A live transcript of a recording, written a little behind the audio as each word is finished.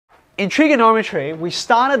in trigonometry, we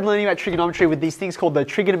started learning about trigonometry with these things called the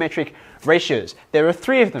trigonometric ratios. There are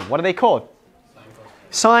 3 of them. What are they called?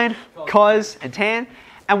 Sine, cos, and tan.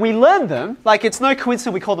 And we learned them, like it's no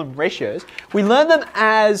coincidence we call them ratios. We learn them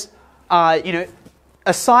as,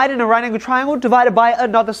 a side in a right angle triangle divided by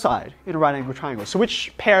another side in a right angle triangle. So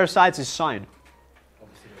which pair of sides is sine?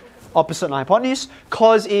 Opposite and hypotenuse.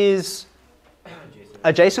 Cos is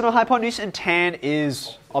adjacent or hypotenuse, and tan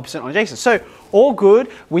is opposite or adjacent. So all good.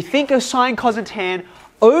 We think of sine, cos, and tan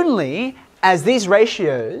only as these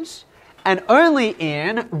ratios and only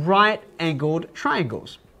in right-angled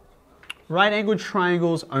triangles. Right-angled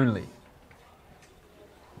triangles only.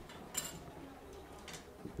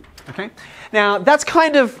 Okay? Now, that's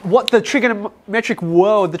kind of what the trigonometric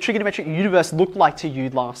world, the trigonometric universe looked like to you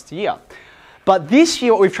last year. But this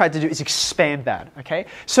year, what we've tried to do is expand that, okay?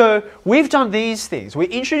 So we've done these things. We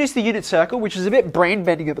introduced the unit circle, which is a bit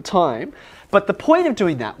brain-bending at the time. But the point of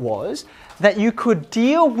doing that was that you could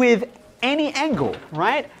deal with any angle,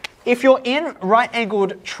 right? If you're in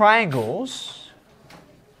right-angled triangles,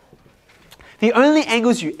 the only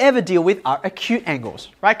angles you ever deal with are acute angles,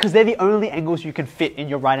 right? Because they're the only angles you can fit in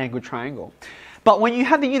your right-angled triangle. But when you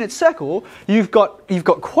have the unit circle, you've got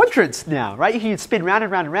quadrants now, right? You can spin round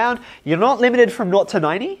and round and round. You're not limited from 0 to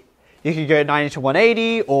 90. You can go 90 to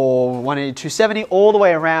 180 or 180 to 270, all the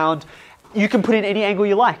way around. You can put in any angle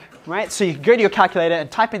you like, right? So you can go to your calculator and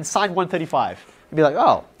type in sine 135. You'd be like,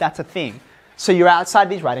 oh, that's a thing. So you're outside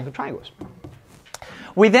these right-angled triangles.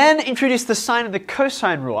 We then introduced the sine and the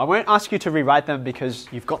cosine rule. I won't ask you to rewrite them because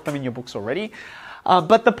you've got them in your books already.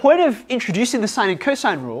 But the point of introducing the sine and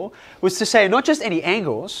cosine rule was to say not just any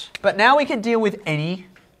angles, but now we can deal with any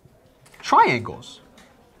triangles.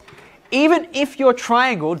 Even if your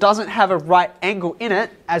triangle doesn't have a right angle in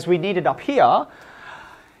it, as we needed up here,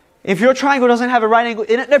 if your triangle doesn't have a right angle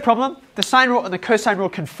in it, no problem. The sine rule and the cosine rule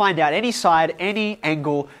can find out any side, any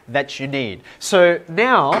angle that you need. So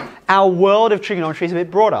now our world of trigonometry is a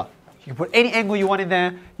bit broader. You can put any angle you want in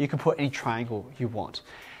there. You can put any triangle you want.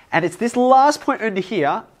 And it's this last point under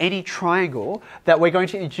here, any triangle, that we're going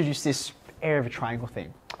to introduce this area of a triangle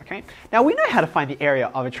thing. Okay? Now we know how to find the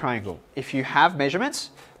area of a triangle. If you have measurements,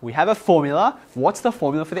 we have a formula. What's the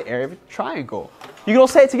formula for the area of a triangle? You can all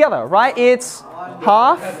say it together, right? It's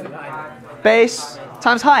half base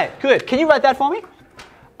times height. Good. Can you write that for me?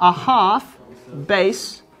 A half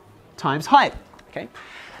base times height. Okay.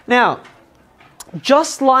 Now,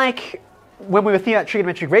 just like when we were thinking about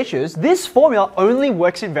trigonometric ratios, this formula only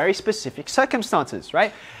works in very specific circumstances,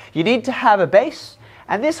 right? You need to have a base,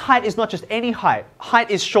 and this height is not just any height. Height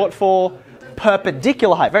is short for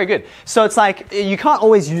perpendicular height. Very good. So it's like you can't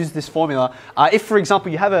always use this formula. If, for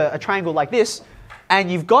example, you have a triangle like this,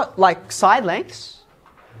 and you've got like side lengths,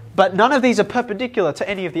 but none of these are perpendicular to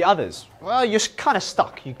any of the others, well, you're kind of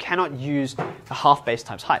stuck. You cannot use a half base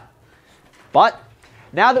times height. But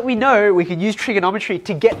now that we know we can use trigonometry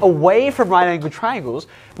to get away from right-angled triangles,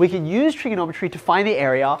 we can use trigonometry to find the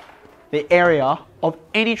area of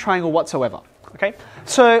any triangle whatsoever. Okay?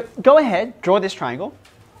 So go ahead, draw this triangle.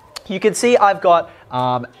 You can see I've got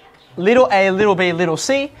little a, little b, little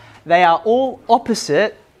c. They are all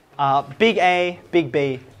opposite big A, big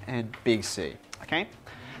B, and big C. Okay?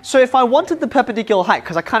 So if I wanted the perpendicular height,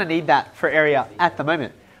 because I kind of need that for area at the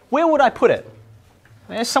moment, where would I put it?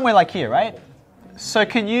 It's somewhere like here, right? So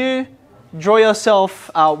can you draw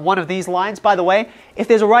yourself one of these lines? By the way, if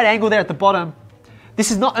there's a right angle there at the bottom,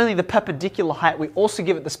 this is not only the perpendicular height, we also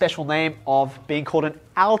give it the special name of being called an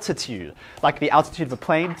altitude. Like the altitude of a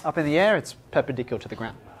plane up in the air, it's perpendicular to the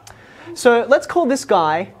ground. So let's call this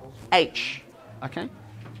guy H, okay?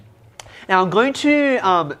 Now I'm going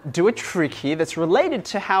to do a trick here that's related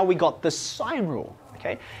to how we got the sine rule,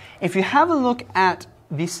 okay? If you have a look at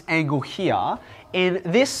this angle here, in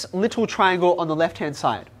this little triangle on the left-hand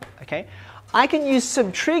side, okay? I can use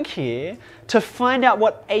some trig here to find out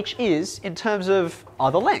what H is in terms of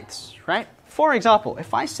other lengths, right? For example,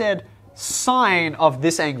 if I said sine of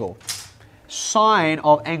this angle, sine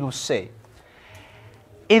of angle C,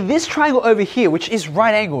 in this triangle over here, which is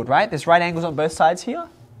right-angled, right? There's right angles on both sides here.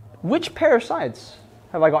 Which pair of sides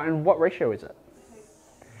have I got and what ratio is it?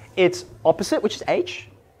 It's opposite, which is H,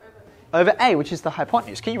 over A, which is the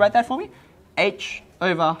hypotenuse. Can you write that for me? H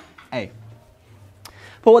over A.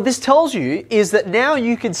 But what this tells you is that now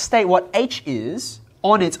you can state what H is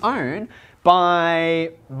on its own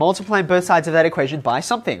by multiplying both sides of that equation by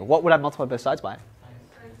something. What would I multiply both sides by?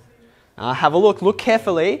 Have a look. Look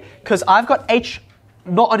carefully, because I've got H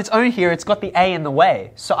not on its own here. It's got the A in the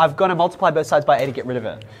way. So I've got to multiply both sides by A to get rid of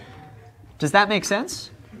it. Does that make sense?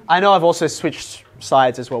 I know I've also switched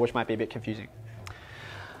sides as well, which might be a bit confusing.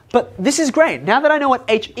 But this is great. Now that I know what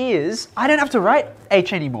h is, I don't have to write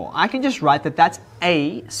h anymore. I can just write that that's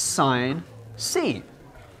a sine c.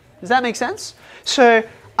 Does that make sense? So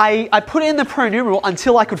I put in the pronumeral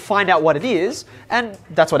until I could find out what it is, and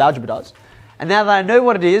that's what algebra does. And now that I know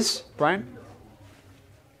what it is, Brian?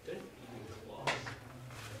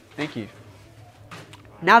 Thank you.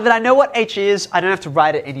 Now that I know what h is, I don't have to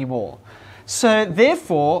write it anymore. So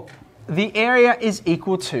therefore, the area is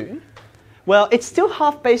equal to, well, it's still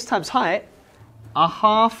half base times height, a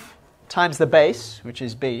half times the base, which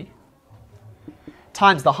is b,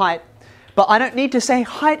 times the height. But I don't need to say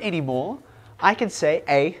height anymore. I can say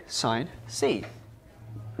a sine c.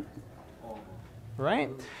 Right?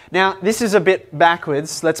 Now, this is a bit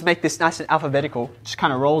backwards. Let's make this nice and alphabetical. Just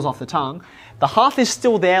kind of rolls off the tongue. The half is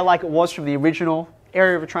still there like it was from the original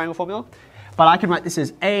area of a triangle formula. But I can write this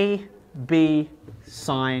as a, b,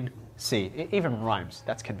 sine c. It even rhymes.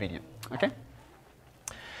 That's convenient. Okay?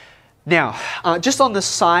 Now, just on the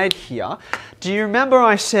side here, do you remember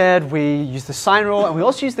I said we use the sine rule and we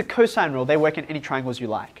also use the cosine rule? They work in any triangles you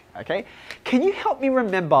like. Okay? Can you help me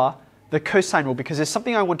remember the cosine rule? Because there's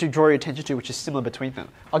something I want to draw your attention to which is similar between them.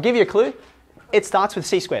 I'll give you a clue. It starts with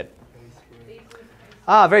c squared.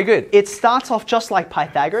 Ah, very good. It starts off just like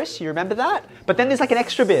Pythagoras. You remember that? But then there's like an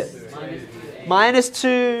extra bit. Minus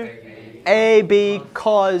 2 ab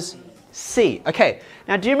cos c. Okay.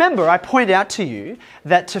 Now, do you remember I pointed out to you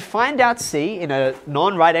that to find out c in a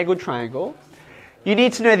non-right angled triangle, you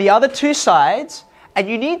need to know the other two sides, and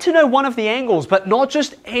you need to know one of the angles, but not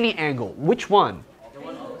just any angle. Which one?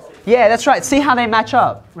 Yeah, that's right. See how they match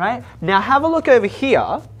up, right? Now, have a look over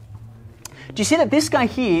here. Do you see that this guy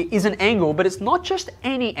here is an angle, but it's not just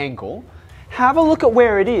any angle? Have a look at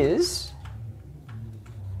where it is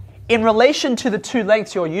in relation to the two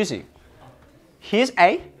lengths you're using. Here's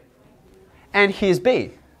A, and here's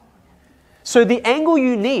B. So the angle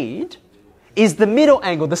you need is the middle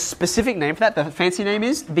angle. The specific name for that, the fancy name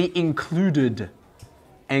is the included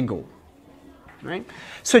angle. Right?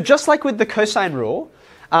 So just like with the cosine rule,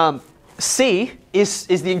 C is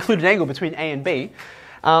the included angle between A and B.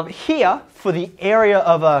 Here, for the area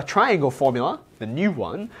of a triangle formula, the new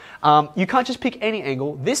one, you can't just pick any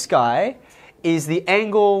angle. This guy is the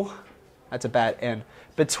angle, that's a bad N,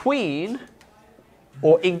 between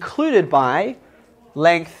or included by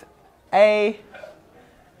length A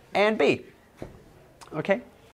and B. Okay?